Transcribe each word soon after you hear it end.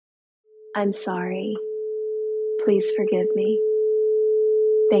I'm sorry. Please forgive me.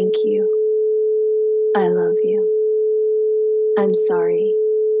 Thank you. I love you. I'm sorry.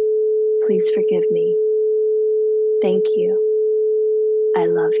 Please forgive me. Thank you. I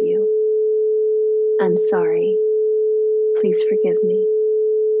love you. I'm sorry. Please forgive me.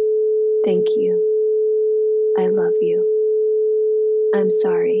 Thank you. I love you. I'm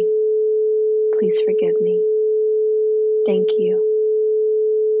sorry. Please forgive me. Thank you.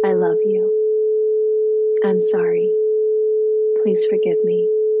 I love you. I'm sorry. Please forgive me.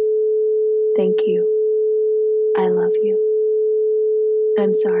 Thank you. I love you.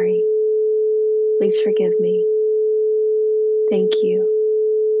 I'm sorry. Please forgive me. Thank you.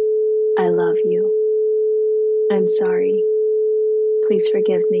 I love you. I'm sorry. Please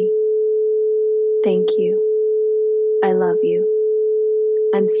forgive me. Thank you. I love you.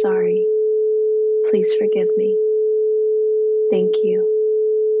 I'm sorry. Please forgive me. Thank you.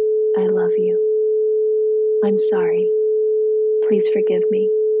 I love you. I'm sorry. Please forgive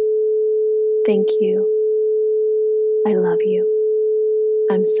me. Thank you. I love you.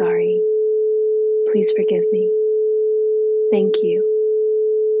 I'm sorry. Please forgive me. Thank you.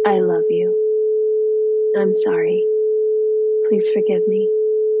 I love you. I'm sorry. Please forgive me.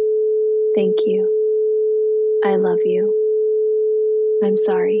 Thank you. I love you. I'm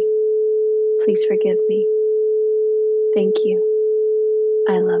sorry. Please forgive me. Thank you.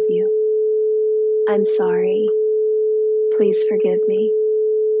 I love you. I'm sorry. Please forgive me.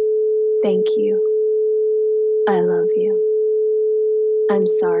 Thank you. I love you. I'm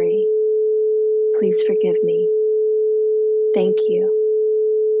sorry. Please forgive me. Thank you.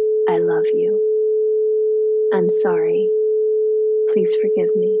 I love you. I'm sorry. Please forgive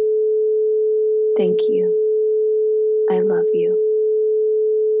me. Thank you. I love you.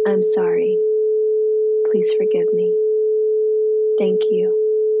 I'm sorry. Please forgive me. Thank you.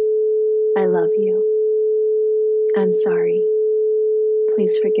 I love you. I'm sorry.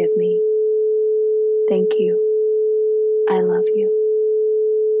 Please forgive me. Thank you. I love you.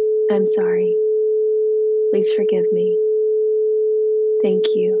 I'm sorry. Please forgive me. Thank you. I love you. I'm sorry. Please forgive me.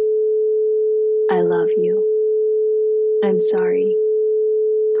 Thank you. I love you. I'm sorry.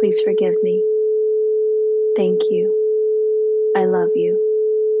 Please forgive me. Thank you. I love you.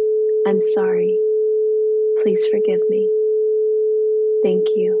 I'm sorry. Please forgive me.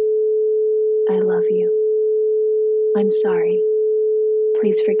 Thank you. I love you. I'm sorry.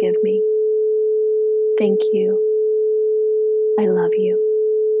 Please forgive me. Thank you. I love you.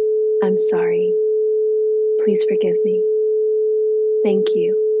 I'm sorry. Please forgive me. Thank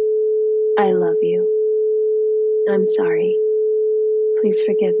you. I love you. I'm sorry. Please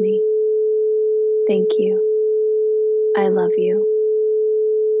forgive me.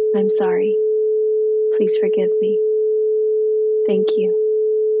 Thank you.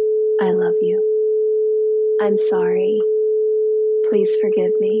 I love you. I'm sorry. Please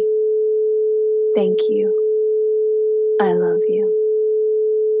forgive me. Thank you. I love you.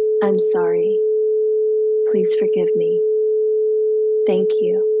 I'm sorry. Please forgive me. Thank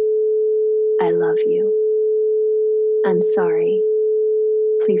you. I love you. I'm sorry.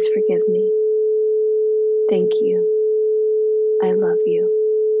 Please forgive me. Thank you. I love you.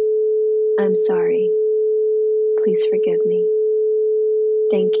 I'm sorry. Please forgive me.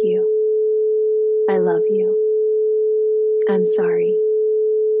 Thank you. I love you. I'm sorry.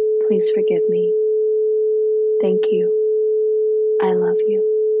 Please forgive me. Thank you. I love you.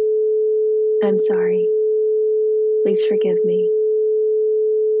 I'm sorry. Please forgive me.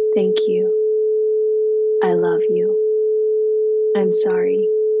 Thank you. I love you. I'm sorry.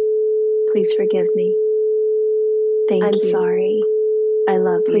 Please forgive me. Thank you. I'm sorry. I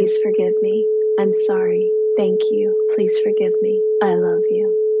love you. Please forgive me. I'm sorry. Thank you. Please forgive me. I love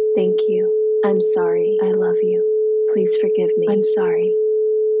you. Thank you. I'm sorry. I love you. Please forgive me. I'm sorry.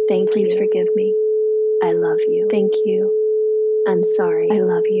 Thank you. Please forgive me. I love you. Thank you. I'm sorry. I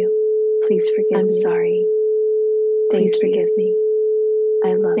love you. Please forgive me. I'm sorry. Please forgive me.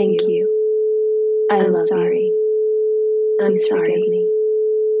 I love you. Thank you. I'm sorry. I'm sorry.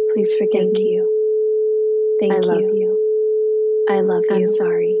 Please forgive me. Thank you. I love you. I love you. I'm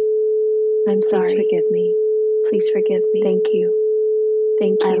sorry. I'm sorry. Please forgive me. Please forgive me. Thank you.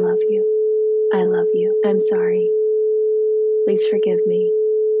 Thank you. I love you. I love you. I'm sorry. Please forgive me.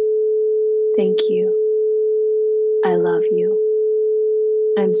 Thank you. I love you.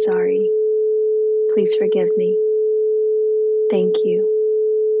 I'm sorry. Please forgive me. Thank you.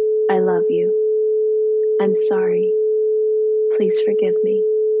 I love you. I'm sorry. Please forgive me.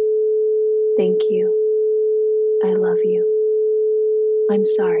 Thank you. I love you. I'm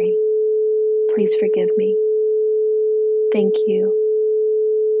sorry. Please forgive me. Thank you.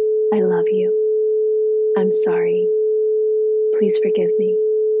 I love you. I'm sorry. Please forgive me.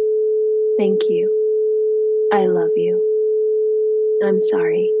 Thank you. I love you. I'm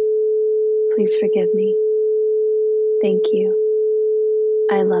sorry. Please forgive me. Thank you.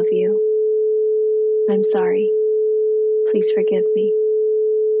 I love you. I'm sorry. Please forgive me.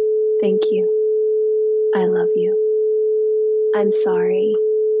 Thank you. I love you. I'm sorry.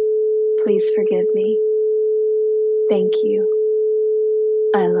 Please forgive me. Thank you.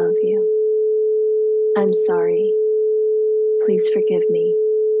 I love you. I'm sorry. Please forgive me.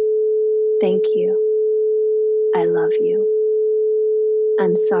 Thank you. I love you.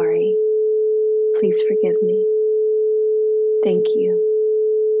 I'm sorry. Please forgive me. Thank you.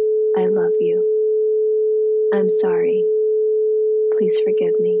 I love you. I'm sorry. Please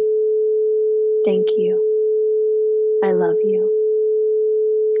forgive me. Thank you. I love you.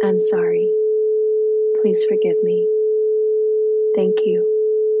 I'm sorry. Please forgive me. Thank you.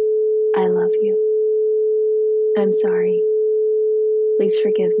 I love you. I'm sorry. Please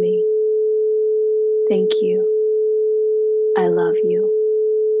forgive me. Thank you. I love you.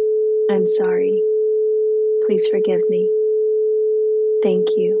 I'm sorry. Please forgive me.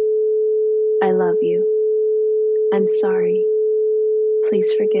 Thank you. I love you. I'm sorry.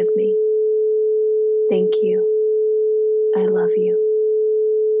 Please forgive me. Thank you. I love you.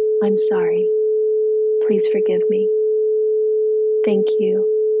 I'm sorry. Please forgive me. Thank you.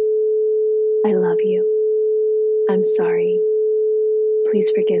 I love you. I'm sorry. Please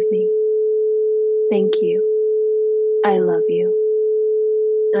forgive me. Thank you. I love you.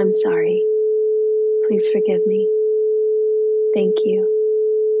 I'm sorry. Please forgive me. Thank you.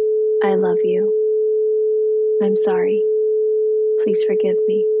 I love you. I'm sorry. Please forgive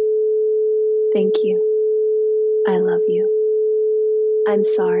me. Thank you. I love you. I'm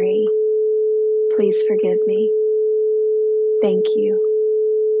sorry. Please forgive me. Thank you.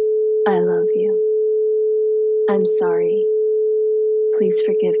 I love you. I'm sorry. Please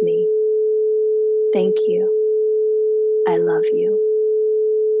forgive me. Thank you. I love you.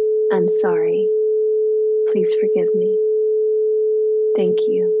 I'm sorry. Please forgive me. Thank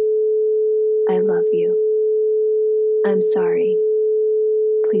you. I love you. I'm sorry.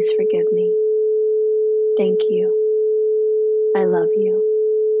 Please forgive me. Thank you. I love you.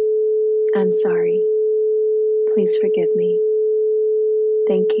 I'm sorry. Please forgive me.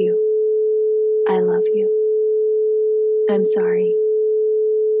 Thank you. I love you. I'm sorry.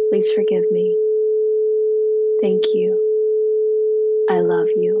 Please forgive me. Thank you. I love you.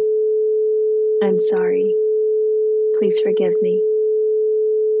 I'm sorry. Please forgive me.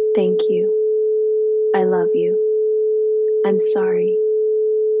 Thank you. I love you. I'm sorry.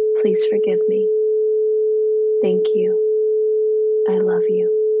 Please forgive me. Thank you. I love you.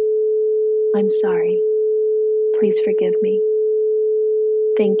 I'm sorry. Please forgive me.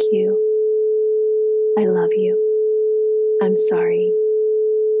 Thank you. I love you. I'm sorry.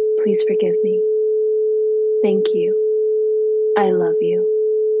 Please forgive me. Thank you. I love you.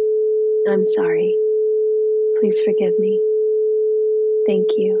 I'm sorry. Please forgive me.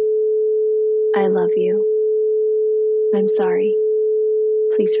 Thank you. I love you. I'm sorry.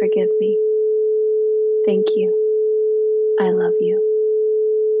 Please forgive me. Thank you. I love you.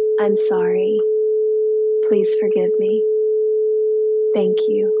 I'm sorry. Please forgive me. Thank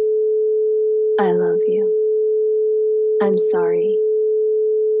you. I love you. I'm sorry.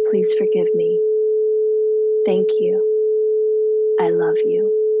 Please forgive me. Thank you. I love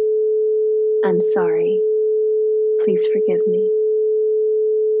you. I'm sorry. Please forgive me.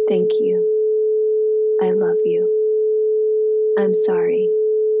 Thank you. I love you. I'm sorry.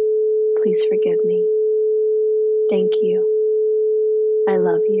 Please forgive me. Thank you. I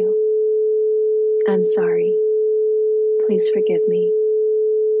love you. I'm sorry. Please forgive me.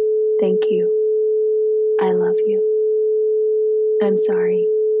 Thank you. I love you. I'm sorry.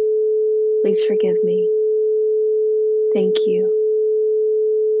 Please forgive me. Thank you.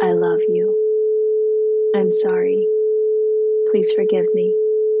 I love you. I'm sorry. Please forgive me.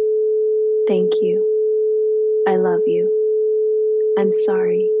 Thank you. I love you. I'm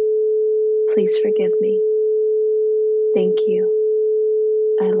sorry. Please forgive me. Thank you.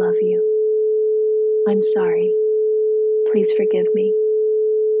 I love you. I'm sorry. Please forgive me.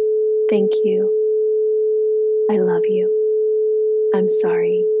 Thank you. I love you. I'm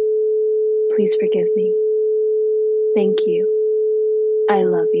sorry. Please forgive me. Thank you. I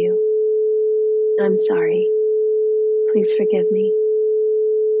love you. I'm sorry. Please forgive me.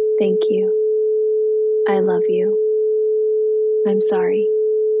 Thank you. I love you. I'm sorry.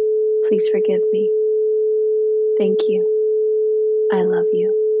 Please forgive me. Thank you. I love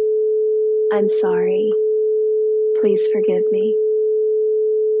you. I'm sorry. Please forgive me.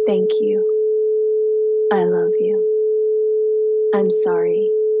 Thank you. I love you. I'm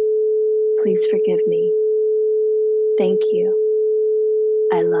sorry. Please forgive me. Thank you.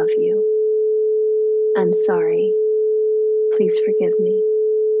 I love you. I'm sorry. Please forgive me.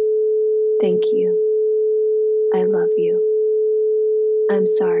 Thank you. I love you. I'm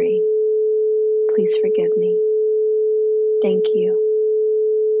sorry. Please forgive me. Thank you.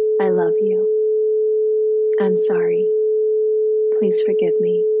 I love you. I'm sorry. Please forgive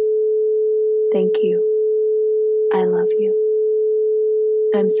me. Thank you. I love you.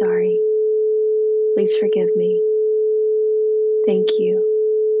 I'm sorry. Please forgive me. Thank you.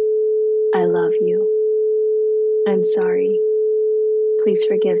 I love you. I'm sorry. Please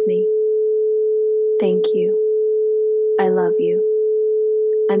forgive me. Thank you. I love you.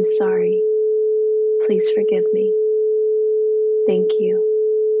 I'm sorry. Please forgive me. Thank you.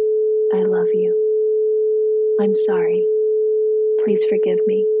 I love you. I'm sorry. Please forgive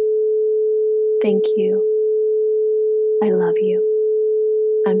me. Thank you. I love you.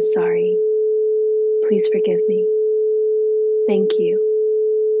 I'm sorry. Please forgive me. Thank you.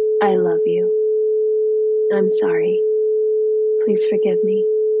 I love you. I'm sorry. Please forgive me.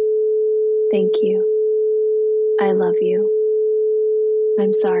 Thank you. I love you.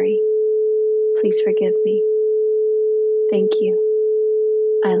 I'm sorry. Please forgive me. Thank you.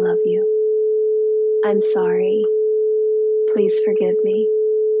 I love you. I'm sorry. Please forgive me.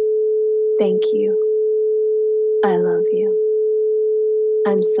 Thank you. I love you.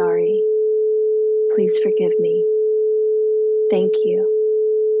 I'm sorry. Please forgive me. Thank you.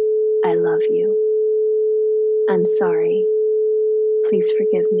 I love you. I'm sorry. Please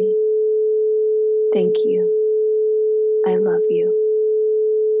forgive me. Thank you. I love you.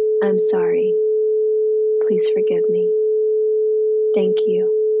 I'm sorry. Please forgive me. Thank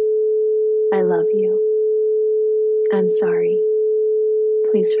you. I love you. I'm sorry.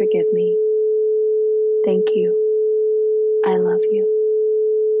 Please forgive me. Thank you. I love you.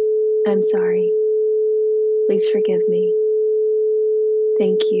 I'm sorry. Please forgive me.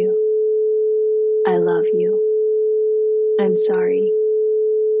 Thank you. I love you. I'm sorry.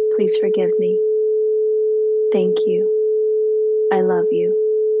 Please forgive me. Thank you. I love you.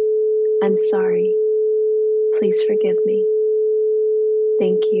 I'm sorry. Please forgive me.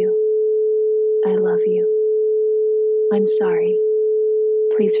 Thank you. I love you. I'm sorry.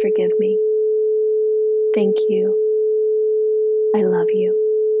 Please forgive me. Thank you. I love you.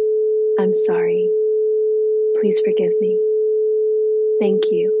 I'm sorry. Please forgive me. Thank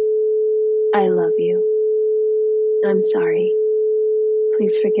you. I love you. I'm sorry.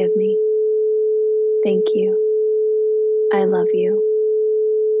 Please forgive me. Thank you. I love you.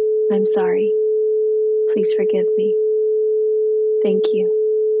 I'm sorry. Please forgive me. Thank you.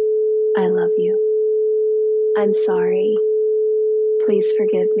 I love you. I'm sorry. Please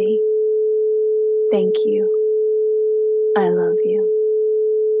forgive me. Thank you. I love you.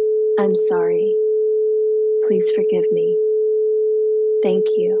 I'm sorry. Please forgive me. Thank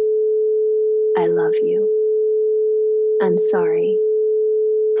you. I love you. I'm sorry.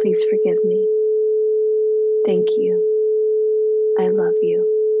 Please forgive me. Thank you. I love you.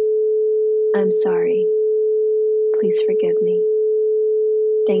 I'm sorry. Please forgive me.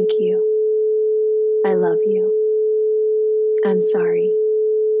 Thank you. I love you. I'm sorry.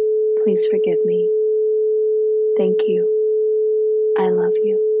 Please forgive me. Thank you. I love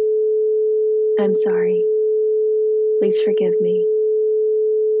you. I'm sorry. Please forgive me.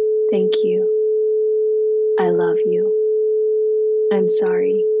 Thank you. I love you. I'm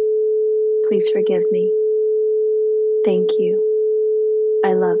sorry. Please forgive me. Thank you.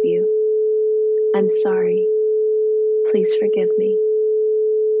 I love you. I'm sorry. Please forgive me.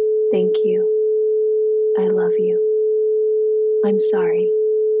 Thank you. I love you. I'm sorry.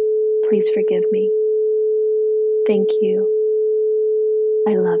 Please forgive me. Thank you.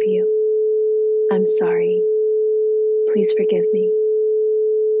 I love you. I'm sorry. Please forgive me.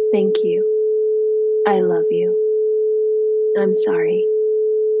 Thank you. I love you. I'm sorry.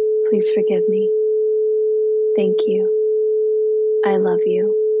 Please forgive me. Thank you. I love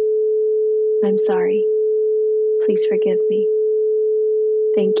you. I'm sorry. Please forgive me.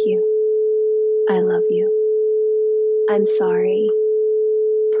 Thank you. I love you. I'm sorry.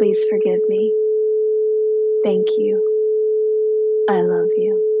 Please forgive me. Thank you. I love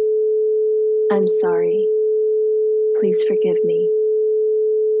you. I'm sorry. Please forgive me.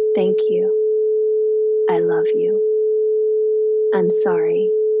 Thank you. I love you. I'm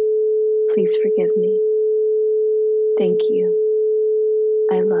sorry. Please forgive me. Thank you.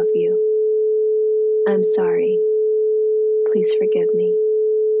 I love you. I'm sorry. Please forgive me.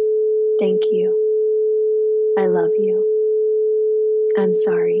 Thank you. I love you. I'm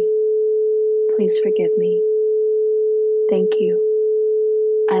sorry. Please forgive me. Thank you.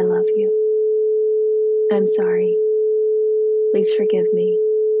 I love you. I'm sorry. Please forgive me.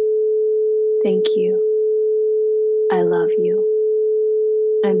 Thank you. I love you.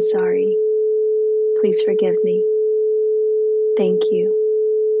 I'm sorry. Please forgive me. Thank you.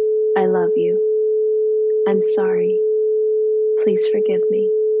 I love you. I'm sorry. Please forgive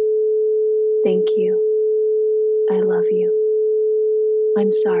me. Thank you. I love you.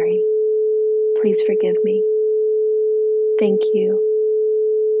 I'm sorry. Please forgive me. Thank you.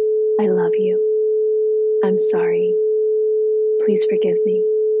 I love you. I'm sorry. Please forgive me.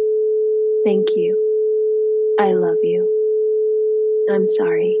 Thank you. I love you. I'm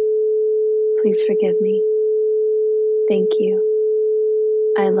sorry. Please forgive me. Thank you.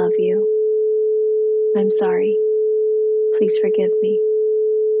 I love you. I'm sorry. Please forgive me.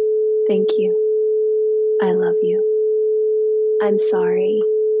 Thank you. I love you. I'm sorry.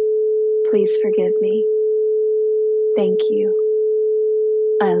 Please forgive me. Thank you.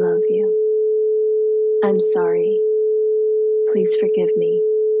 I love you. I'm sorry. Please forgive me.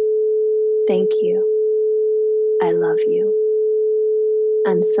 Thank you. I love you.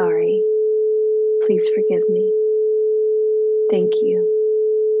 I'm sorry. Please forgive me. Thank you.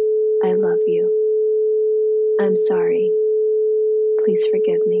 I love you. I'm sorry. Please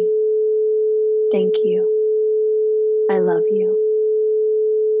forgive me. Thank you. I love you.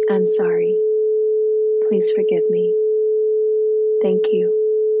 I'm sorry. Please forgive me. Thank you.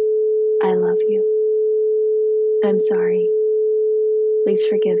 I love you. I'm sorry. Please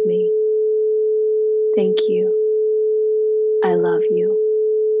forgive me. Thank you. I love you.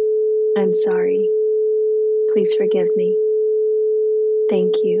 I'm sorry. Please forgive me.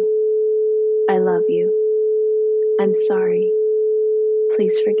 Thank you. I love you. I'm sorry.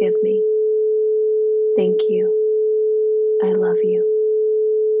 Please forgive me. Thank you. I love you.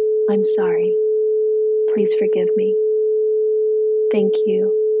 I'm sorry. Please forgive me. Thank you.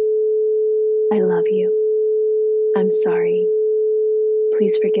 I love you. I'm sorry.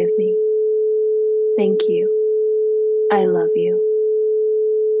 Please forgive me. Thank you. I love you.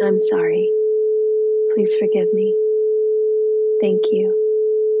 I'm sorry. Please forgive me. Thank you.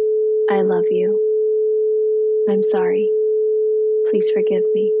 I love you. I'm sorry. Please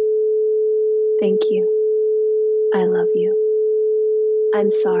forgive me. Thank you. I love you. I'm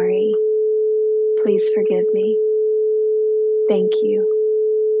sorry. Please forgive me. Thank you.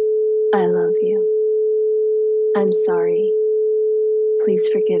 I love you. I'm sorry. Please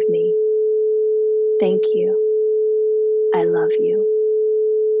forgive me. Thank you. I love you.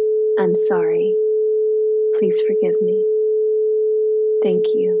 I'm sorry. Please forgive me. Thank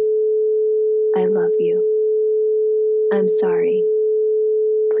you. I love you. I'm sorry.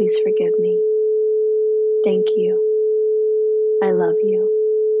 Please forgive me. Thank you. I love you.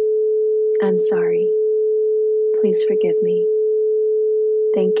 I'm sorry. Please forgive me.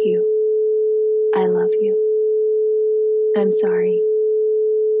 Thank you. I love you. I'm sorry.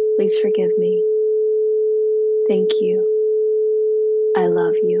 Please forgive me. Thank you. I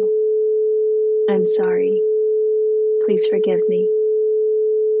love you. I'm sorry. Please forgive me.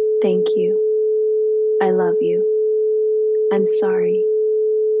 Thank you. I love you. I'm sorry.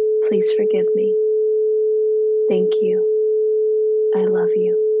 Please forgive me. Thank you. I love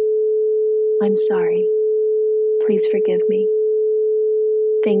you. I'm sorry. Please forgive me.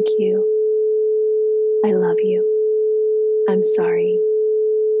 Thank you. I love you. I'm sorry.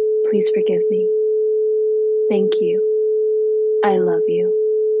 Please forgive me. Thank you. I love you.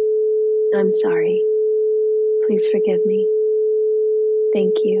 I'm sorry. Please forgive me.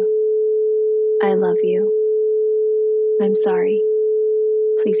 Thank you. I love you. I'm sorry.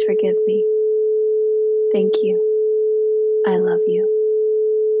 Please forgive me. Thank you. I love you.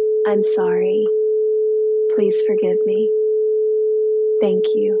 I'm sorry. Please forgive me.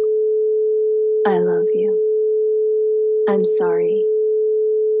 Thank you. I love you. I'm sorry.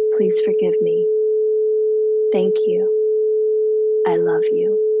 Please forgive me. Thank you. I love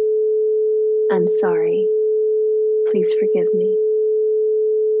you. I'm sorry. Please forgive me.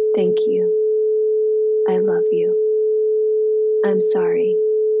 Thank you. I love you. I'm sorry.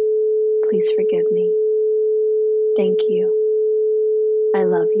 Please forgive me. Thank you. I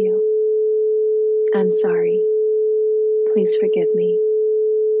love you. I'm sorry. Please forgive me.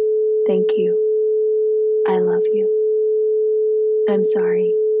 Thank you. I love you. I'm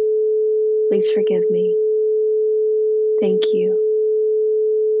sorry. Please forgive me. Thank you.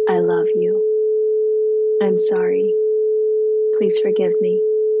 I love you. I'm sorry. Please forgive me.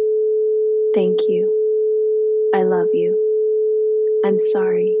 Thank you. I love you. I'm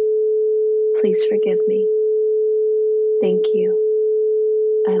sorry. Please forgive me. Thank you.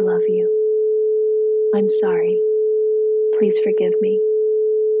 I love you. I'm sorry. Please forgive me.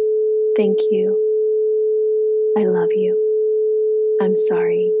 Thank you. I love you. I'm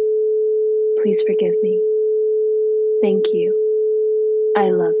sorry. Please forgive me. Thank you. I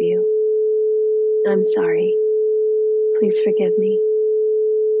love you. I'm sorry. Please forgive me.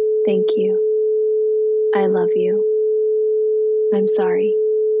 Thank you. I love you. I'm sorry.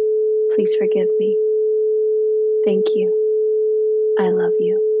 Please forgive me. Thank you. I love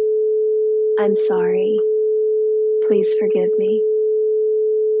you. I'm sorry. Please forgive me.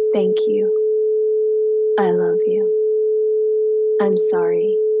 Thank you. I love you. I'm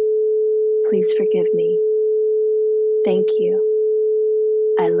sorry. Please forgive me. Thank you.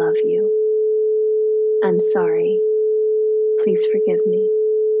 I love you. I'm sorry. Please forgive me.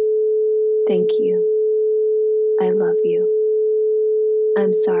 Thank you. I love you.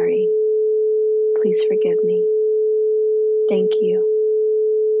 I'm sorry. Please forgive me. Thank you.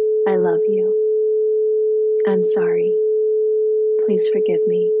 I love you. I'm sorry. Please forgive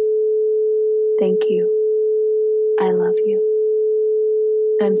me. Thank you. I love you.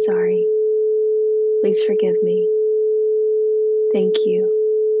 I'm sorry. Please forgive me. Thank you.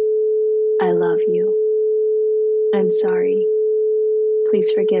 I love you. I'm sorry.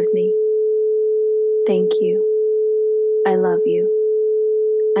 Please forgive me. Thank you. I love you.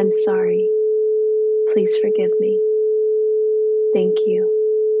 I'm sorry. Please forgive me. Thank you.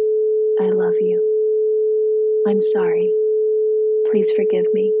 I love you. I'm sorry. Please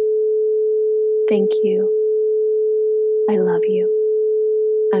forgive me. Thank you. I love you.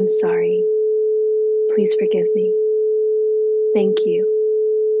 I'm sorry. Please forgive me. Thank you.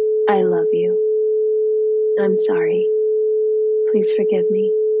 I love you. I'm sorry. Please forgive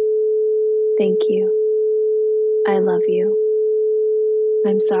me. Thank you. I love you.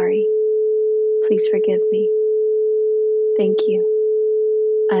 I'm sorry. Please forgive me. Thank you.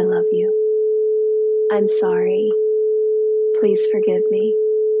 I love you. I'm sorry. Please forgive me.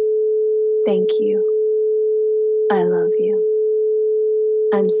 Thank you. I love you.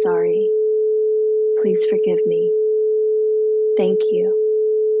 I'm sorry. Please forgive me. Thank you.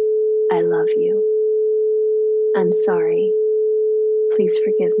 I love you. I'm sorry. Please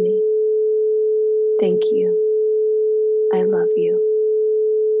forgive me. Thank you. I love you.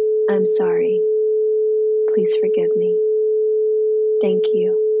 I'm sorry. Please forgive me. Thank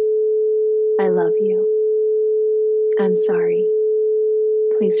you. I love you. I'm sorry.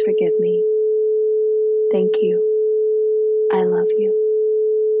 Please forgive me. Thank you. I love you.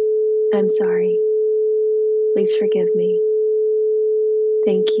 I'm sorry. Please forgive me.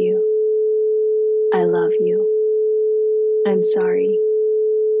 Thank you. I love you. I'm sorry.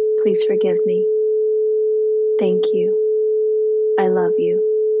 Please forgive me. Thank you. I love you.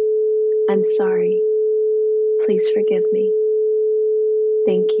 I'm sorry. Please forgive me.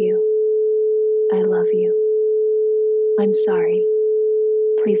 Thank you. I love you. I'm sorry.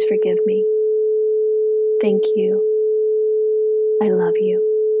 Please forgive me. Thank you. I love you.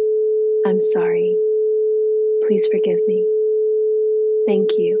 I'm sorry. Please forgive me.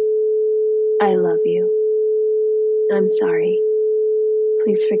 Thank you. I love you. I'm sorry.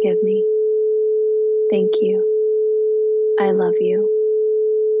 Please forgive me. Thank you. I love you.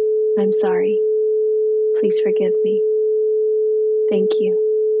 I'm sorry. Please forgive me. Thank you.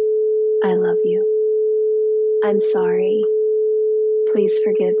 I love you. I'm sorry. Please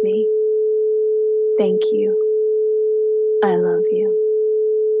forgive me. Thank you. I love you.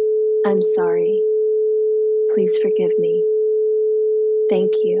 I'm sorry. Please forgive me.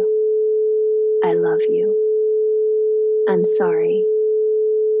 Thank you. I love you. I'm sorry.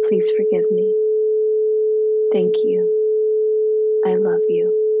 Please forgive me. Thank you. I love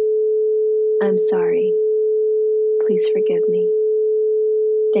you. I'm sorry. Please forgive me.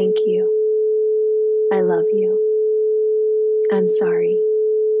 Thank you. I love you. I'm sorry.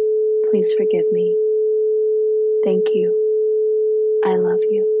 Please forgive me. Thank you. I love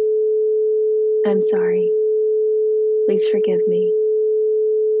you. I'm sorry. Please forgive me.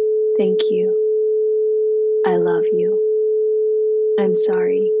 Thank you. I love you. I'm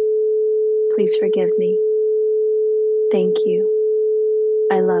sorry. Please forgive me. Thank you.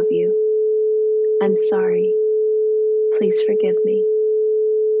 I love you. I'm sorry. Please forgive me.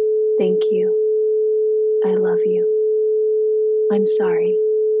 Thank you. I love you. I'm sorry.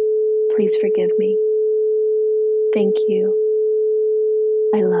 Please forgive me. Thank you.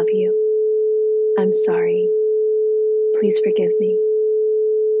 I love you. I'm sorry. Please forgive me.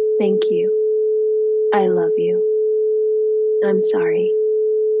 Thank you. I love you. I'm sorry.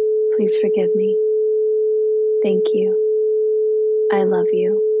 Please forgive me. Thank you. I love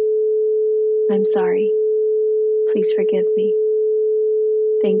you. I'm sorry. Please forgive me.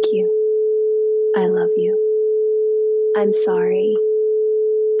 Thank you. I love you. I'm sorry.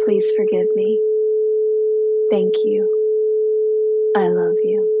 Please forgive me. Thank you. I love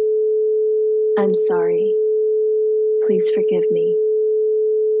you. I'm sorry. Please forgive me.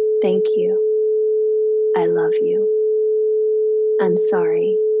 Thank you. I love you. I'm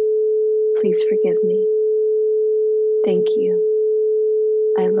sorry. Please forgive me. Thank you.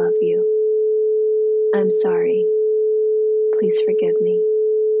 I love you. I'm sorry. Please forgive me.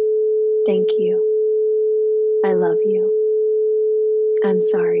 Thank you. I love you. I'm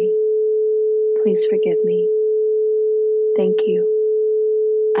sorry. Please forgive me. Thank you.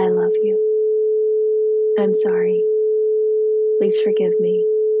 I love you. I'm sorry. Please forgive me.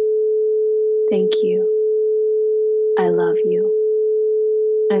 Thank you. I love you.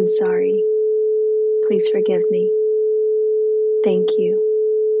 I'm sorry. Please forgive me. Thank you.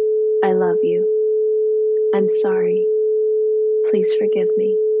 I love you. I'm sorry. Please forgive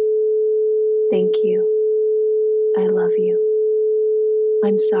me. Thank you. I love you.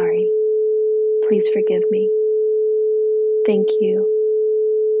 I'm sorry. Please forgive me. Thank you.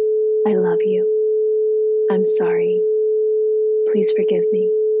 I love you. I'm sorry. Please forgive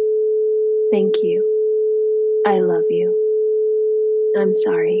me. Thank you. I love you. I'm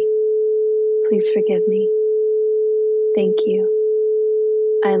sorry. Please forgive me. Thank you.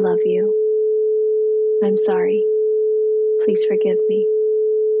 I love you. I'm sorry. Please forgive me.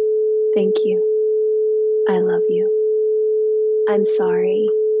 Thank you. I love you. I'm sorry.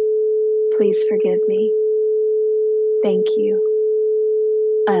 Please forgive me. Thank you.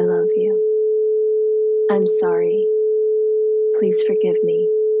 I love you. I'm sorry. Please forgive me.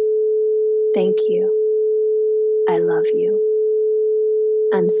 Thank you. I love you.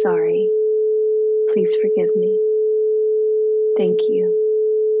 I'm sorry. Please forgive me. Thank you.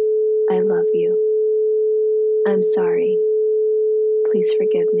 I love you. I'm sorry. Please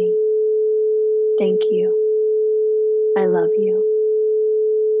forgive me. Thank you. I love you.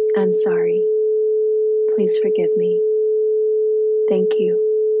 I'm sorry. Please forgive me. Thank you.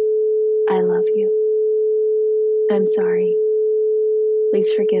 I love you. I'm sorry.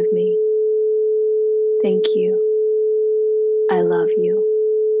 Please forgive me. Thank you. I love you.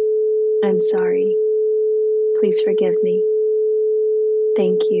 I'm sorry. Please forgive me.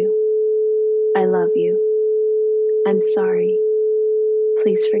 Thank you. I love you. I'm sorry.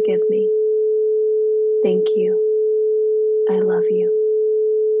 Please forgive me. Thank you. I love you.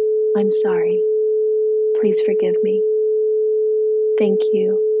 I'm sorry. Please forgive me. Thank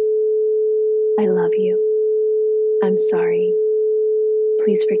you. I love you. I'm sorry.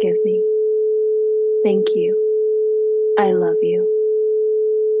 Please forgive me. Thank you. I love you.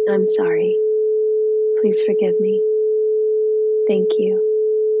 I'm sorry. Please forgive me. Thank you.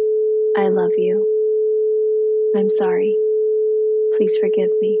 I love you. I'm sorry. Please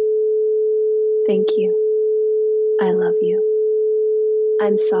forgive me. Thank you. I love you.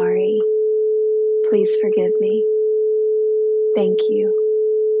 I'm sorry. Please forgive me. Thank you.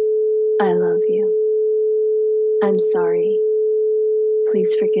 I love you. I'm sorry.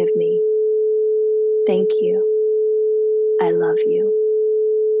 Please forgive me. Thank you. I love you.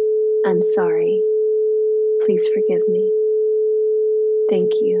 I'm sorry. Please forgive me.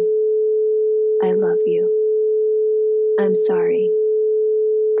 Thank you. I love you. I'm sorry.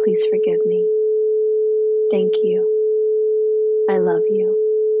 Please forgive me. Thank you. I love you.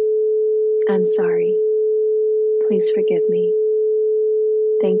 I'm sorry. Please forgive me.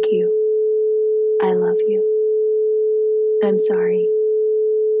 Thank you. I love you. I'm sorry.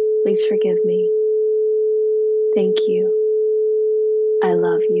 Please forgive me. Thank you. I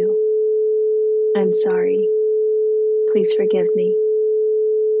love you. I'm sorry. Please forgive me.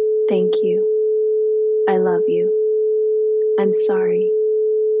 Thank you. I love you. I'm sorry.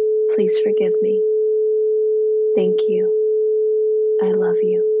 Please forgive me. Thank you. I love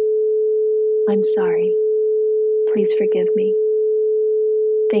you. I'm sorry. Please forgive me.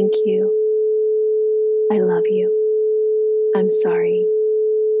 Thank you. I love you. I'm sorry.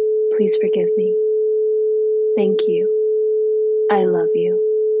 Please forgive me. Thank you. I love you.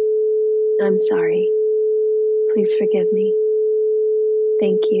 I'm sorry. Please forgive me.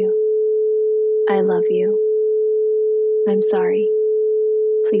 Thank you. I love you. I'm sorry.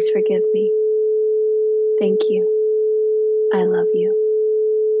 Please forgive me. Thank you. I love you.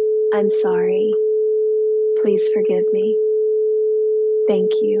 I'm sorry. Please forgive me.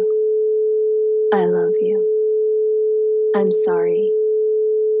 Thank you. I love you. I'm sorry.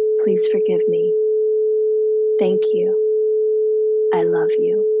 Please forgive me. Thank you. I love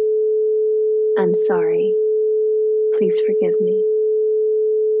you. I'm sorry. Please forgive me.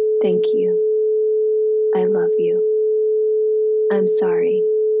 Thank you. I love you. I'm sorry.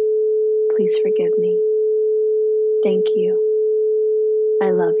 Please forgive me. Thank you.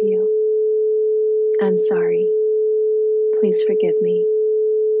 I love you. I'm sorry. Please forgive me.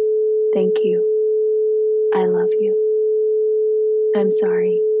 Thank you. I love you. I'm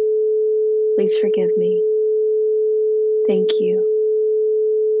sorry. Please forgive me. Thank you.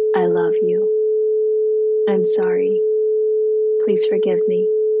 I love you. I'm sorry. Please forgive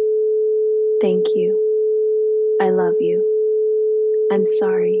me. Thank you. I love you. I'm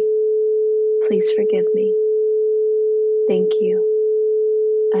sorry. Please forgive me. Thank you.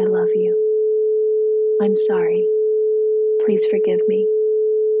 I love you. I'm sorry. Please forgive me.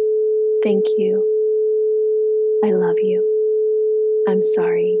 Thank you. I love you. I'm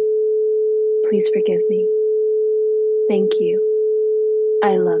sorry. Please forgive me. Thank you.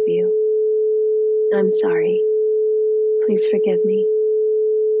 I love you. I'm sorry. Please forgive me.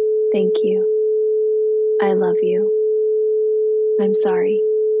 Thank you. I love you. I'm sorry.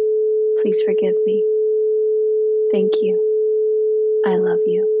 Please forgive me. Thank you. I love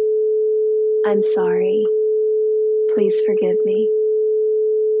you. I'm sorry. Please forgive me.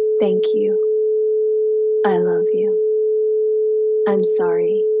 Thank you. I love you. I'm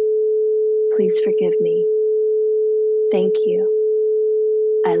sorry. Please forgive me. Thank you.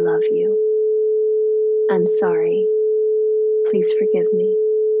 I love you. I'm sorry. Please forgive me.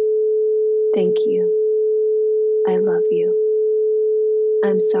 Thank you. I love you.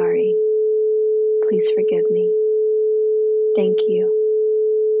 I'm sorry. Please forgive me. Thank you.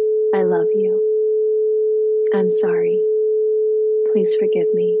 I love you. I'm sorry. Please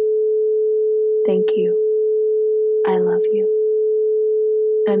forgive me. Thank you. I love you.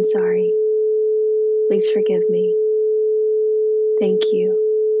 I'm sorry. Please forgive me. Thank you.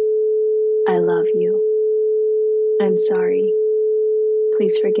 I love you. I'm sorry.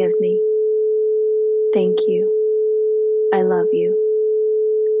 Please forgive me. Thank you. I love you.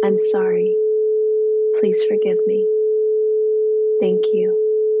 I'm sorry. Please forgive me. Thank you.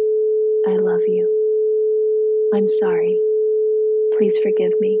 I love you. I'm sorry. Please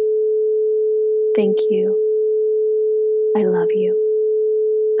forgive me. Thank you. I love you.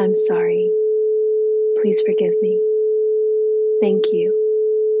 I'm sorry. Please forgive me. Thank you.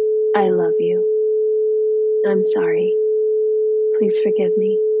 I love you. I'm sorry. Please forgive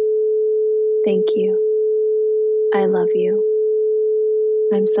me. Thank you. I love you.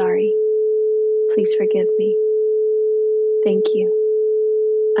 I'm sorry. Please forgive me. Thank you.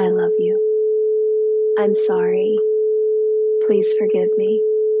 I love you. I'm sorry. Please forgive me.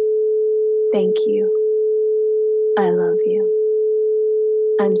 Thank you. I love you.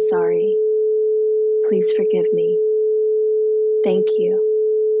 I'm sorry. Please forgive me. Thank you.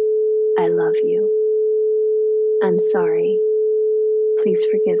 I love you. I'm sorry. Please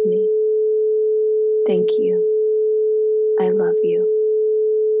forgive me. Thank you. I love you.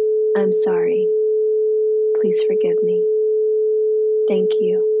 I'm sorry. Please forgive me. Thank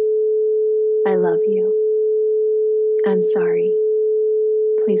you. I love you. I'm sorry.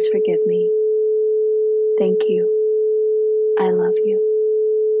 Please forgive me. Thank you. I love you.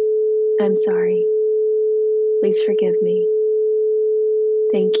 I'm sorry. Please forgive me.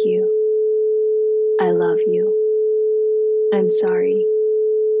 Thank you. I love you. I'm sorry.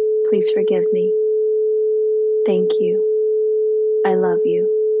 Please forgive me. Thank you. I love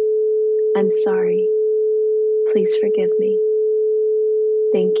you. I'm sorry. Please forgive me.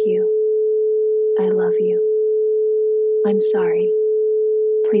 Thank you. I love you. I'm sorry.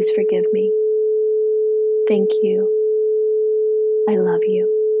 Please forgive me. Thank you. I love you.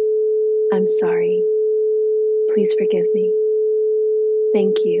 I'm sorry. Please forgive me.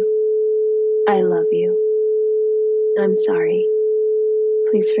 Thank you. I love you. I'm sorry.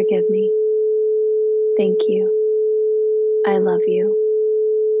 Please forgive me. Thank you. I love you.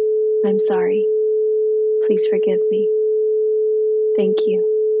 I'm sorry. Please forgive me. Thank you.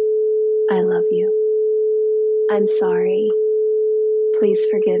 I love you. I'm sorry. Please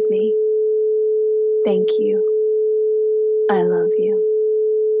forgive me. Thank you. I love you.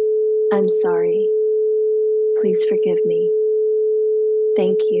 I'm sorry. Please forgive me.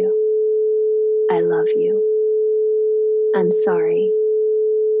 Thank you. I love you. I'm sorry.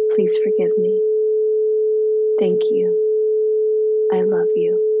 Please forgive me. Thank you. I love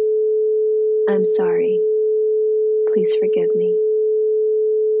you. I'm sorry. Please forgive me.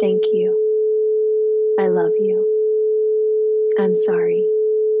 Thank you. I love you. I'm sorry.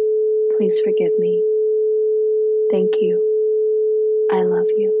 Please forgive me. Thank you. I love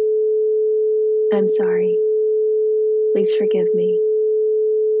you. I'm sorry. Please forgive me.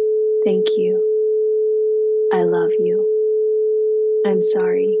 Thank you. I love you. I'm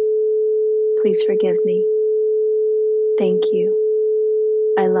sorry. Please forgive me. Thank you.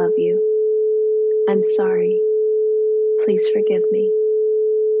 I love you. I'm sorry. Please forgive me.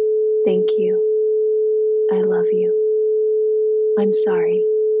 Thank you. I love you. I'm sorry.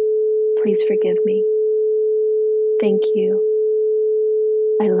 Please forgive me. Thank you.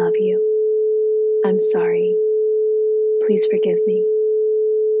 I love you. I'm sorry. Please forgive me.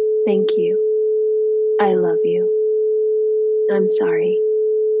 Thank you. I love you. I'm sorry.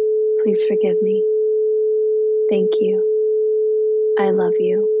 Please forgive me. Thank you. I love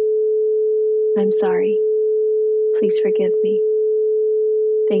you. I'm sorry. Please forgive me.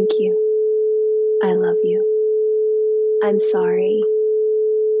 Thank you. I love you. I'm sorry.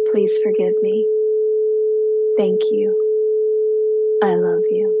 Please forgive me. Thank you. I love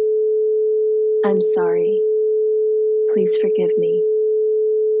you. I'm sorry. Please forgive me.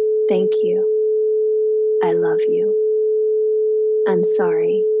 Thank you. I love you. I'm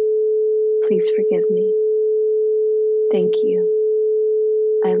sorry. Please forgive me. Thank you.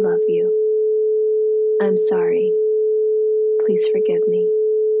 I love you. I'm sorry. Please forgive me.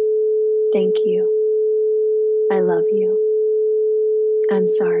 Thank you. I love you. I'm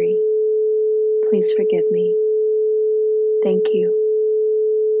sorry. Please forgive me. Thank you.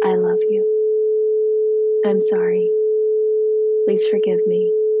 I love you. I'm sorry. Please forgive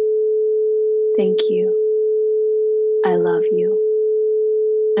me. Thank you. I love you.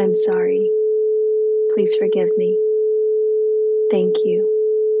 I'm sorry. Please forgive me. Thank you.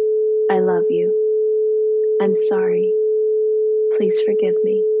 I love you. I'm sorry. Please forgive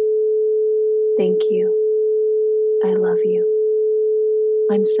me. Thank you. I love you.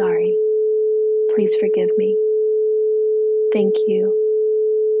 I'm sorry. Please forgive me. Thank you.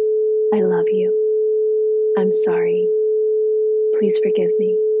 I love you. I'm sorry. Please forgive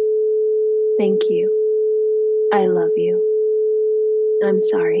me. Thank you. I love you. I'm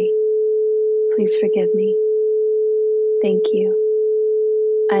sorry. Please forgive me. Thank you.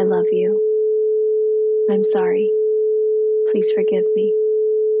 I love you. I'm sorry. Please forgive me.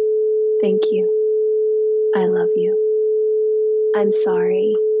 Thank you. I love you. I'm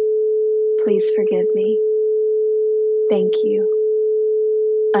sorry. Please forgive me. Thank you.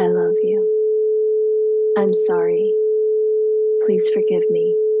 I love you. I'm sorry. Please forgive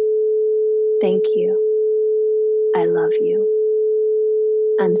me. Thank you. I love you.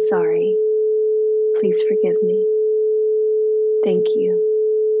 I'm sorry. Please forgive me. Thank you.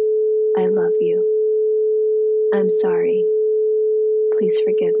 I love you. I'm sorry. Please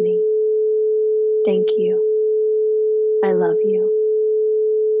forgive me. Thank you. I love you.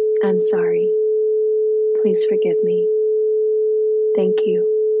 I'm sorry. Please forgive me. Thank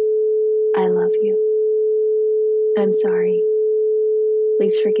you. I love you. I'm sorry.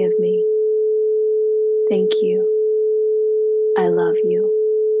 Please forgive me. Thank you. I love you.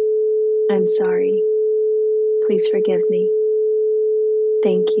 I'm sorry. Please forgive me.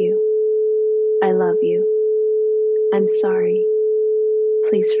 Thank you. I love you. I'm sorry.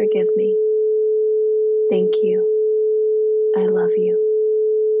 Please forgive me. Thank you. I love you.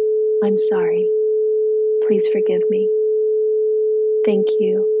 I'm sorry. Please forgive me. Thank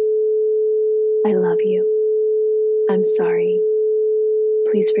you. I love you. I'm sorry.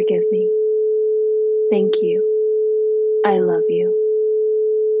 Please forgive me. Thank you. I love you.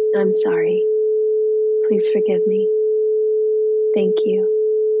 I'm sorry. Please forgive me. Thank you.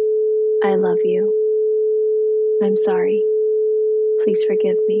 I love you. I'm sorry. Please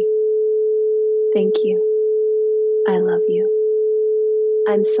forgive me. Thank you. I love you.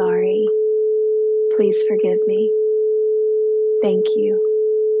 I'm sorry. Please forgive me. Thank you.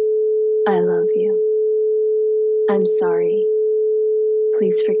 I love you. I'm sorry.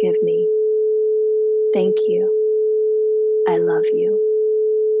 Please forgive me. Thank you. I love you.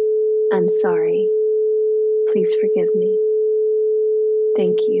 I'm sorry. Please forgive me.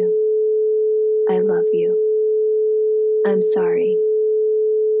 Thank you. I love you. I'm sorry.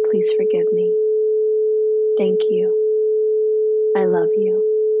 Please forgive me. Thank you. I love you.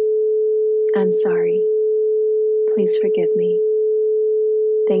 I'm sorry. Please forgive me.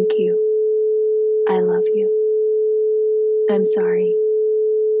 Thank you. I love you. I'm sorry.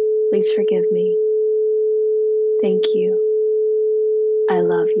 Please forgive me. Thank you. I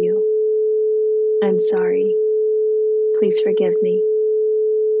love you. I'm sorry. Please forgive me.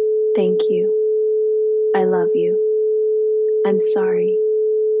 Thank you. I love you. I'm sorry.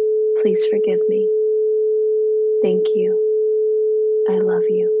 Please forgive me. Thank you. I love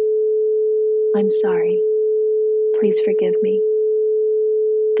you. I'm sorry. Please forgive me.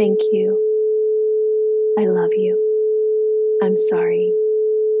 Thank you. I love you. I'm sorry.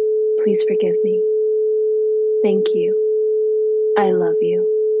 Please forgive me. Thank you. I love you.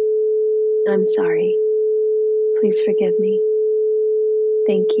 I'm sorry. Please forgive me.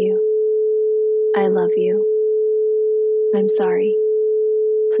 Thank you. I love you. I'm sorry.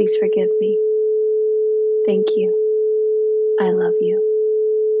 Please forgive me. Thank you. I love you.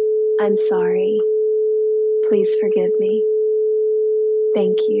 I'm sorry. Please forgive me.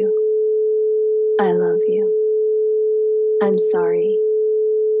 Thank you. I love you. I'm sorry.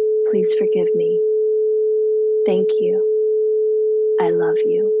 Please forgive me. Thank you. I love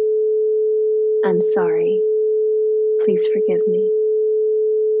you. I'm sorry. Please forgive me.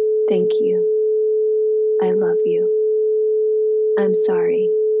 Thank you. I love you. I'm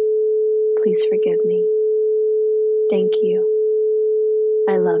sorry. Please forgive me. Thank you.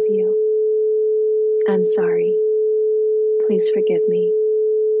 I love you. I'm sorry. Please forgive me.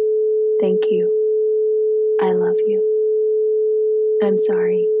 Thank you. I love you. I'm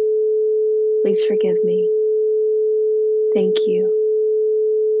sorry. Please forgive me. Thank you.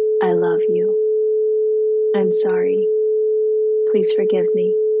 I love you. I'm sorry. Please forgive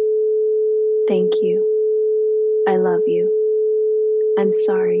me. Thank you. I love you. I'm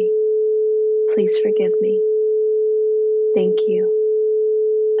sorry. Please forgive me. Thank you.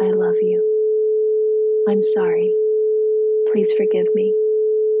 I love you. I'm sorry. Please forgive me.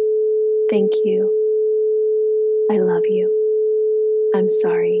 Thank you. I love you. I'm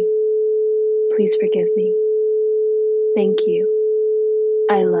sorry. Please forgive me. Thank you.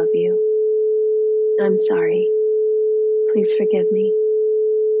 I love you. I'm sorry. Please forgive me.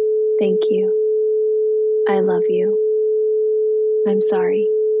 Thank you. I love you. I'm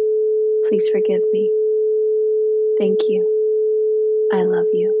sorry. Please forgive me. Thank you. I love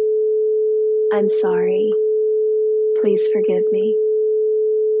you. I'm sorry. Please forgive me.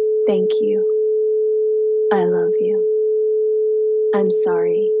 Thank you. I love you. I'm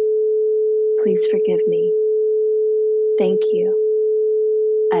sorry. Please forgive me. Thank you.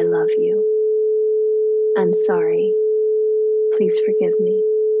 I love you. I'm sorry. Please forgive me.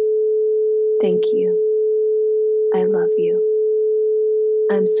 Thank you. I love you.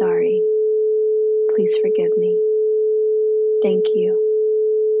 I'm sorry. Please forgive me. Thank you.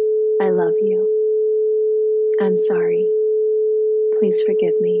 I love you. I'm sorry. Please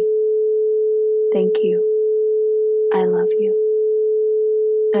forgive me. Thank you. I love you.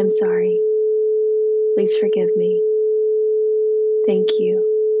 I'm sorry. Please forgive me. Thank you.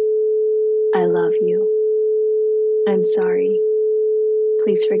 I love you. I'm sorry.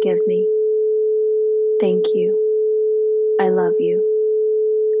 Please forgive me. Thank you. I love you.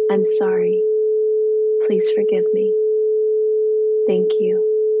 I'm sorry. Please forgive me. Thank you.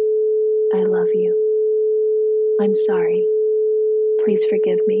 I love you. I'm sorry. Please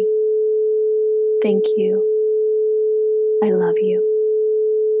forgive me. Thank you. I love you.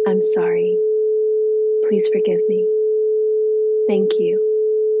 I'm sorry. Please forgive me. Thank you.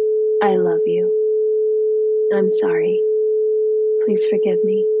 I love you. I'm sorry. Please forgive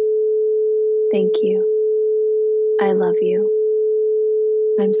me. Thank you. I love you.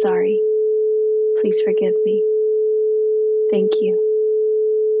 I'm sorry. Please forgive me. Thank you.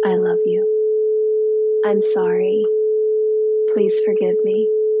 I love you. I'm sorry. Please forgive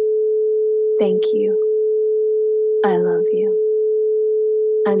me. Thank you. I love you.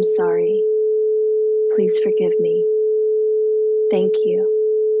 I'm sorry. Please forgive me. Thank you.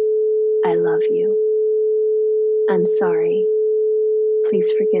 I love you. I'm sorry.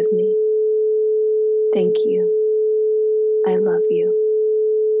 Please forgive me. Thank you. I love you.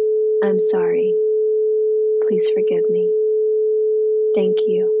 I'm sorry. Please forgive me. Thank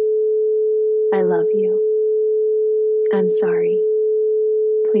you. I love you. I'm sorry.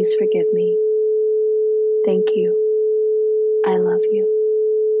 Please forgive me. Thank you. I love you.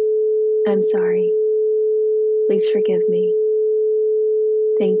 I'm sorry. Please forgive me.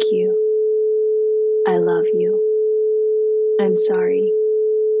 Thank you. I love you. I'm sorry.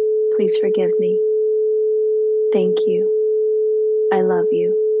 Please forgive me. Thank you. I love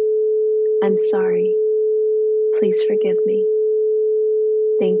you. I'm sorry. Please forgive me.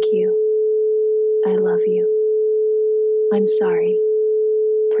 Thank you. I love you. I'm sorry.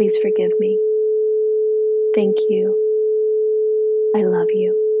 Please forgive me. Thank you. I love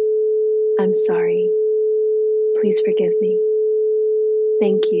you. I'm sorry. Please forgive me.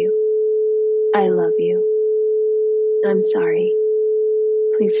 Thank you. I love you. I'm sorry.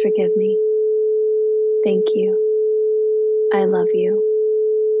 Please forgive me. Thank you. I love you.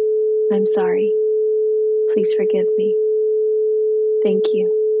 I'm sorry. Please forgive me. Thank you.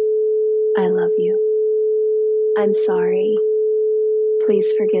 I love you. I'm sorry.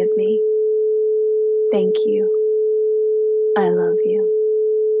 Please forgive me. Thank you. I love you.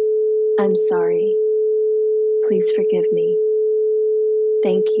 I'm sorry. Please forgive me.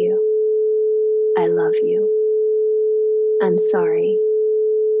 Thank you. I love you. I'm sorry.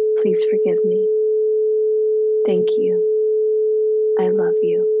 Please forgive me. Thank you. I love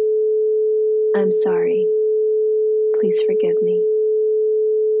you. I'm sorry. Please forgive me.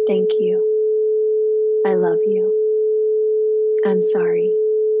 Thank you. I love you. I'm sorry.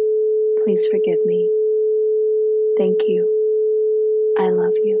 Please forgive me. Thank you. I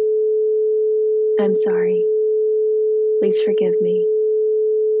love you. I'm sorry. Please forgive me.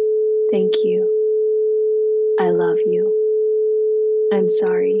 Thank you. I love you. I'm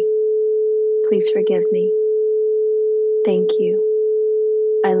sorry. Please forgive me. Thank you.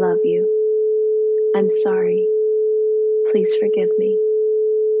 I love you. I'm sorry. Please forgive me.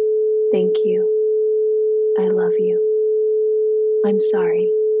 Thank you. I love you. I'm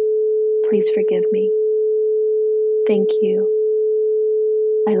sorry. Please forgive me. Thank you.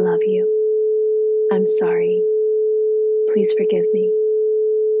 I love you. I'm sorry. Please forgive me.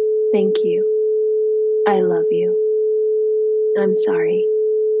 Thank you. I love you. I'm sorry.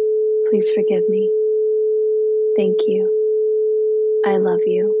 Please forgive me. Thank you. I love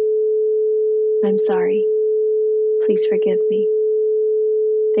you. I'm sorry. Please forgive me.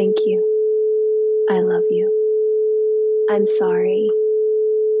 Thank you. I love you. I'm sorry.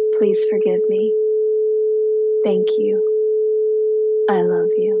 Please forgive me. Thank you. I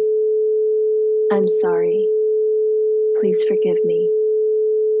love you. I'm sorry. Please forgive me.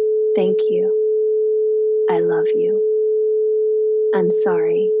 Thank you. I love you. I'm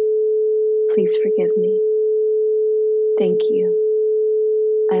sorry. Please forgive me. Thank you.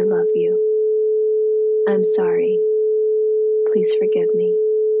 I love you. I'm sorry. Please forgive me.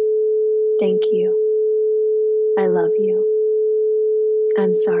 Thank you. I love you.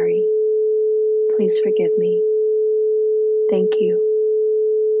 I'm sorry. Please forgive me. Thank you.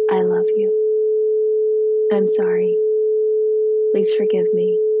 I love you. I'm sorry. Please forgive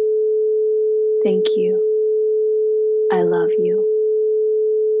me. Thank you. I love you.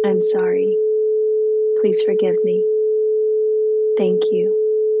 I'm sorry. Please forgive me. Thank you.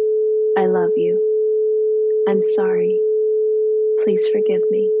 I love you. I'm sorry. Please forgive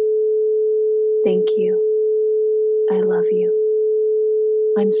me. Thank you. I love you.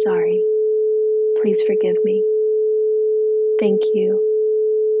 I'm sorry. Please forgive me. Thank you.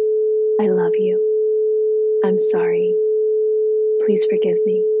 I love you. I'm sorry. Please forgive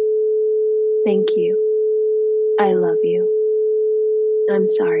me. Thank you. I love you. I'm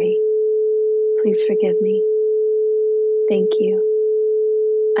sorry. Please forgive me. Thank you.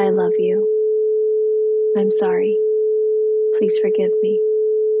 I love you. I'm sorry. Please forgive me.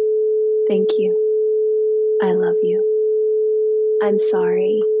 Thank you. I love you. I'm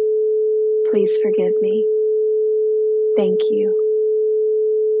sorry. Please forgive me. Thank you.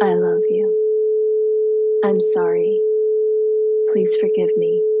 I love you. I'm sorry. Please forgive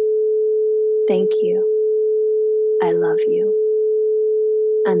me. Thank you. I love you.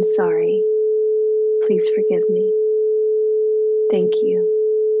 I'm sorry. Please forgive me. Thank you.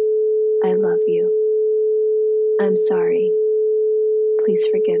 I love you. I'm sorry. Please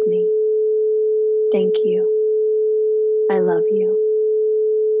forgive me. Thank you. I love you.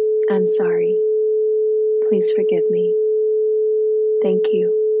 I'm sorry. Please forgive me. Thank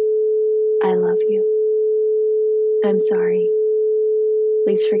you. I love you. I'm sorry.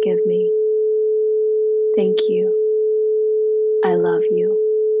 Please forgive me. Thank you. I love you.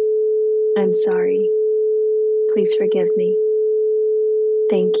 I'm sorry. Please forgive me.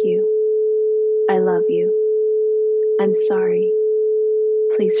 Thank you. I love you. I'm sorry.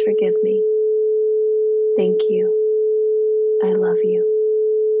 Please forgive me. Thank you. I love you.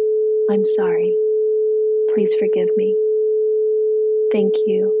 I'm sorry. Please forgive me. Thank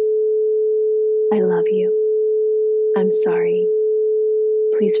you. I love you. I'm sorry.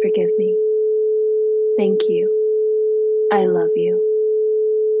 Please forgive me. Thank you. I love you.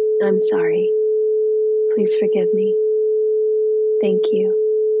 I'm sorry. Please forgive me. Thank you.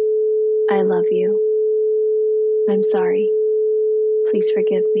 I love you. I'm sorry. Please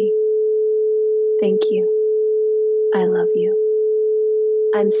forgive me. Thank you. I love you.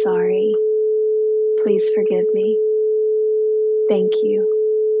 I'm sorry. Please forgive me. Thank you.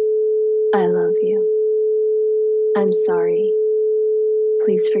 I love you. I'm sorry.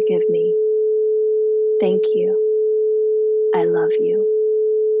 Please forgive me. Thank you. I love you.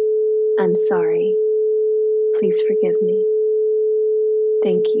 I'm sorry. Please forgive me.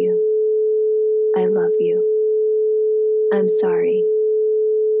 Thank you. I love you. I'm sorry.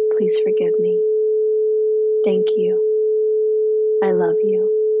 Please forgive me. Thank you. I love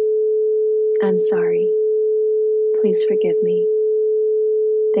you. I'm sorry. Please forgive me.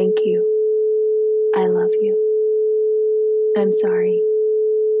 Thank you. I love you. I'm sorry.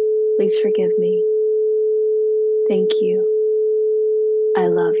 Please forgive me. Thank you. I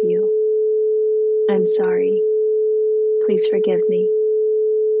love you. I'm sorry. Please forgive me.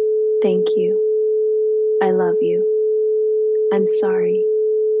 Thank you. I love you. I'm sorry.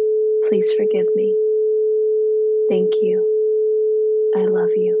 Please forgive me. Thank you. I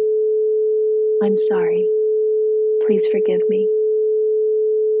love you. I'm sorry. Please forgive me.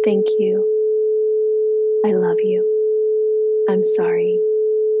 Thank you. I love you. I'm sorry.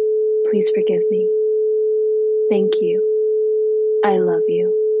 Please forgive me. Thank you. I love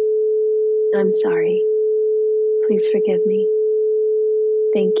you. I'm sorry. Please forgive me.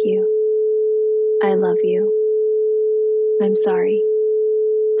 Thank you. I love you. I'm sorry.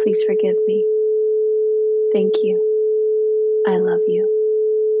 Please forgive me. Thank you. I love you.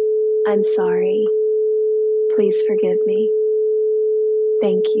 I'm sorry. Please forgive me.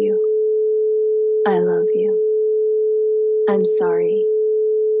 Thank you. I love you. I'm sorry.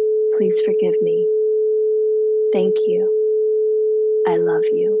 Please forgive me. Thank you. I love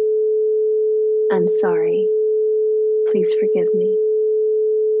you. I'm sorry. Please forgive me.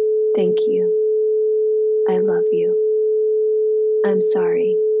 Thank you. I love you. I'm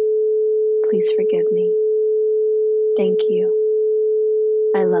sorry. Please forgive me. Thank you.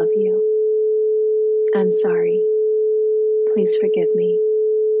 I love you. I'm sorry. Please forgive me.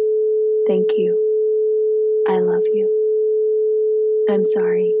 Thank you. I love you. I'm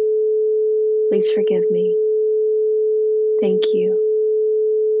sorry. Please forgive me. Thank you.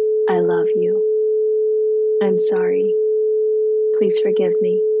 I love you. I'm sorry. Please forgive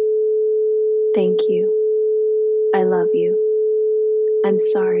me. Thank you. I love you. I'm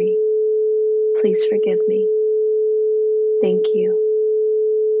sorry. Please forgive me. Thank you.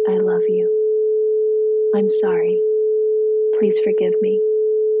 I love you. I'm sorry. Please forgive me.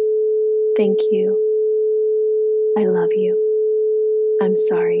 Thank you. I love you. I'm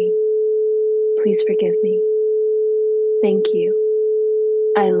sorry. Please forgive me. Thank you.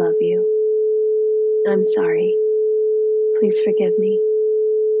 I love you. I'm sorry. Please forgive me.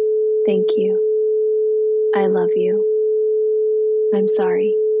 Thank you. I love you. I'm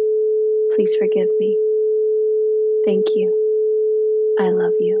sorry. Please forgive me. Thank you. I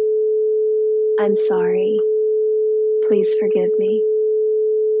love you. I'm sorry. Please forgive me.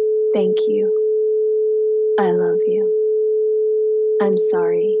 Thank you. I love you. I'm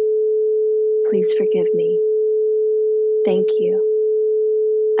sorry. Please forgive me. Thank you.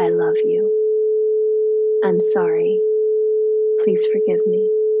 I love you. I'm sorry. Please forgive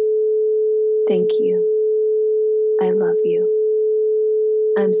me. Thank you. I love you.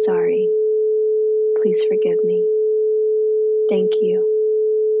 I'm sorry. Please forgive me. Thank you.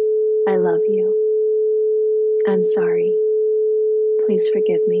 I love you. I'm sorry. Please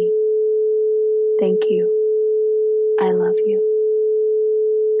forgive me. Thank you. I love you.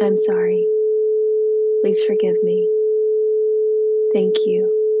 I'm sorry. Please forgive me. Thank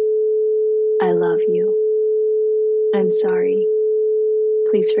you. I love you. I'm sorry.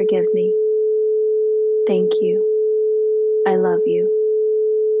 Please forgive me. Thank you. I love you.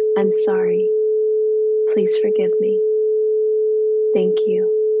 I'm sorry. Please forgive me. Thank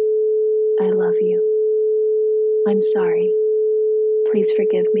you. I love you. I'm sorry. Please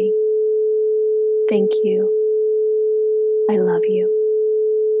forgive me. Thank you. I love you.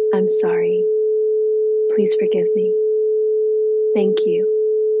 I'm sorry. Please forgive me. Thank you.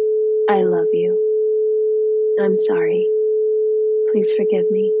 I love you. I'm sorry. Please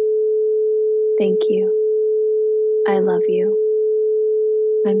forgive me. Thank you. I love you.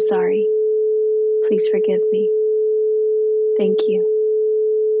 I'm sorry. Please forgive me. Thank you.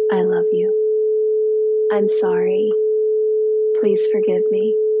 I love you. I'm sorry. Please forgive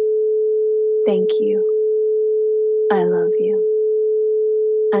me. Thank you. I love you.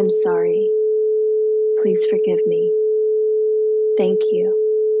 I'm sorry. Please forgive me. Thank you.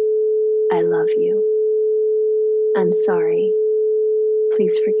 I love you. I'm sorry.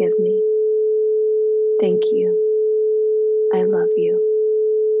 Please forgive me. Thank you. I love you.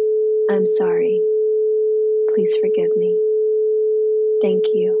 I'm sorry. Please forgive me.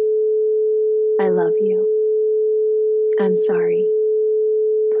 Thank you. I love you. I'm sorry.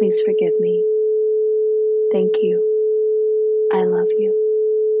 Please forgive me. Thank you. I love you.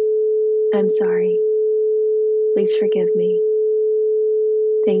 I'm sorry. Please forgive me.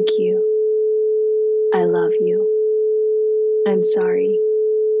 Thank you. I love you. I'm sorry.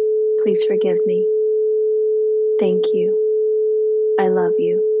 Please forgive me. Thank you. I love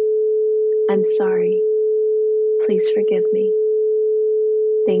you. I'm sorry. Please forgive me.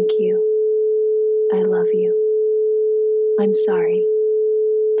 Thank you. I love you. I'm sorry.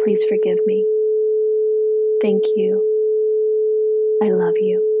 Please forgive me. Thank you. I love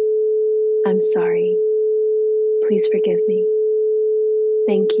you. I'm sorry. Please forgive me.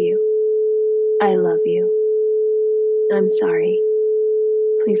 Thank you. I love you. I'm sorry.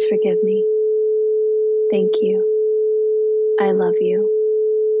 Please forgive me. Thank you. I love you.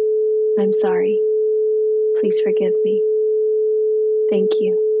 I'm sorry. Please forgive me. Thank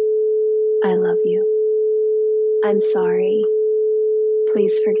you. I love you. I'm sorry.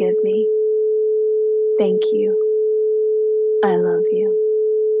 Please forgive me. Thank you. I love you.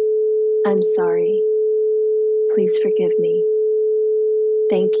 I'm sorry. Please forgive me.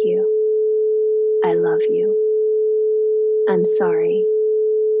 Thank you. I love you. I'm sorry.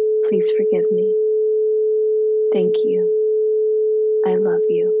 Please forgive me. Thank you. I love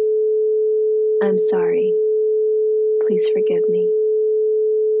you. I'm sorry. Please forgive me.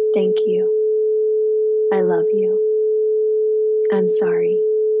 Thank you. I love you. I'm sorry.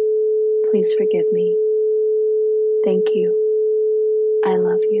 Please forgive me. Thank you. I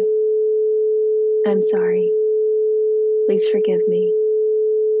love you. I'm sorry. Please forgive me.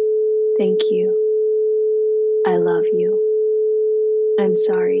 Thank you. I love you. I'm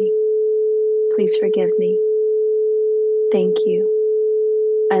sorry. Please forgive me. Thank you.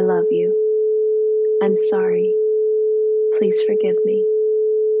 I love you. I'm sorry. Please forgive me.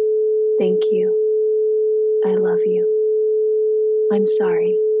 Thank you. I love you. I'm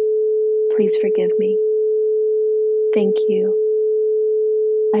sorry. Please forgive me. Thank you.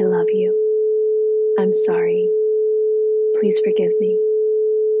 I love you. I'm sorry. Please forgive me.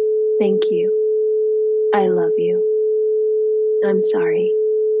 Thank you. I love you. I'm sorry.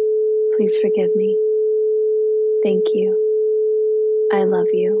 Please forgive me. Thank you. I love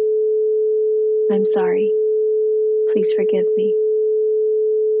you. I'm sorry. Please forgive me.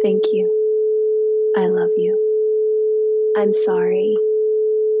 Thank you. I love you. I'm sorry.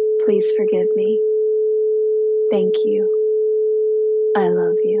 Please forgive me. Thank you. I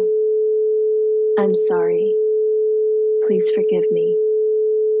love you. I'm sorry. Please forgive me.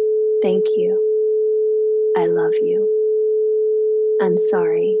 Thank you. I love you. I'm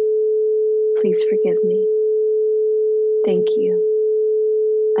sorry. Please forgive me. Thank you.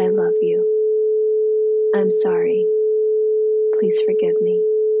 I love you. I'm sorry. Please forgive me.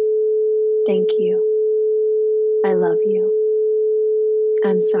 Thank you. I love you.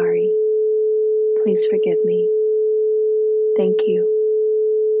 I'm sorry. Please forgive me. Thank you.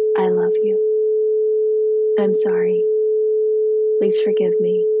 I love you. I'm sorry. Please forgive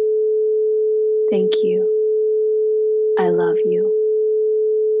me. Thank you. I love you.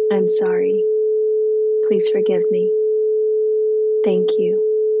 I'm sorry. Please forgive me. Thank you.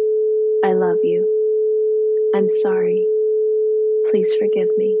 I love you. I'm sorry. Please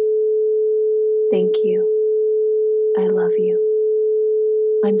forgive me. Thank you. I love you.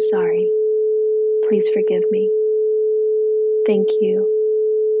 I'm sorry. Please forgive me. Thank you.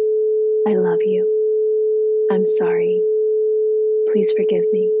 I love you. I'm sorry. Please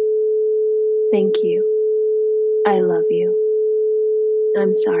forgive me. Thank you. I love you.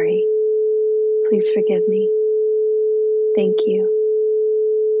 I'm sorry. Please forgive me. Thank you.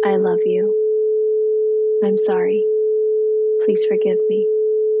 I love you. I'm sorry. Please forgive me.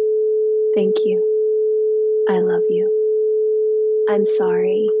 Thank you. I love you. I'm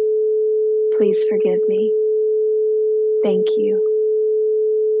sorry. Please forgive me. Thank you.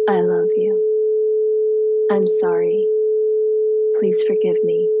 I love you. I'm sorry. Please forgive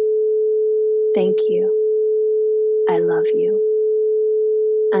me. Thank you. I love you.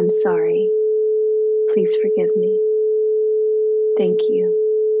 I'm sorry. Please forgive me. Thank you.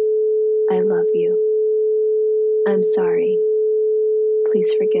 I love you. I'm sorry.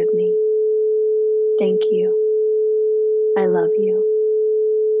 Please forgive me. Thank you. I love you.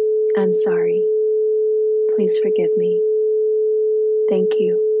 I'm sorry. Please forgive me. Thank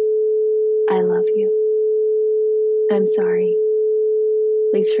you. I love you. I'm sorry.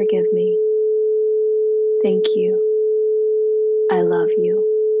 Please forgive me. Thank you. I love you.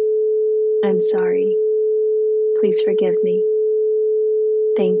 I'm sorry. Please forgive me.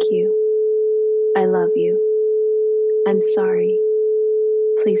 Thank you. I love you. I'm sorry.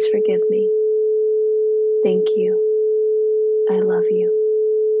 Please forgive me. Thank you. I love you.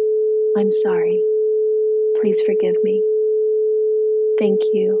 I'm sorry. Please forgive me. Thank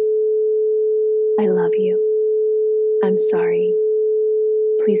you. I love you. I'm sorry.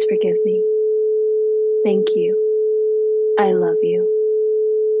 Please forgive me. Thank you. I love you.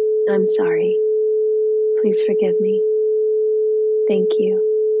 I'm sorry. Please forgive me. Thank you.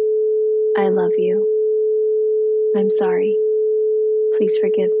 I love you. I'm sorry. Please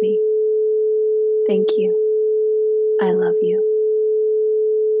forgive me. Thank you. I love you.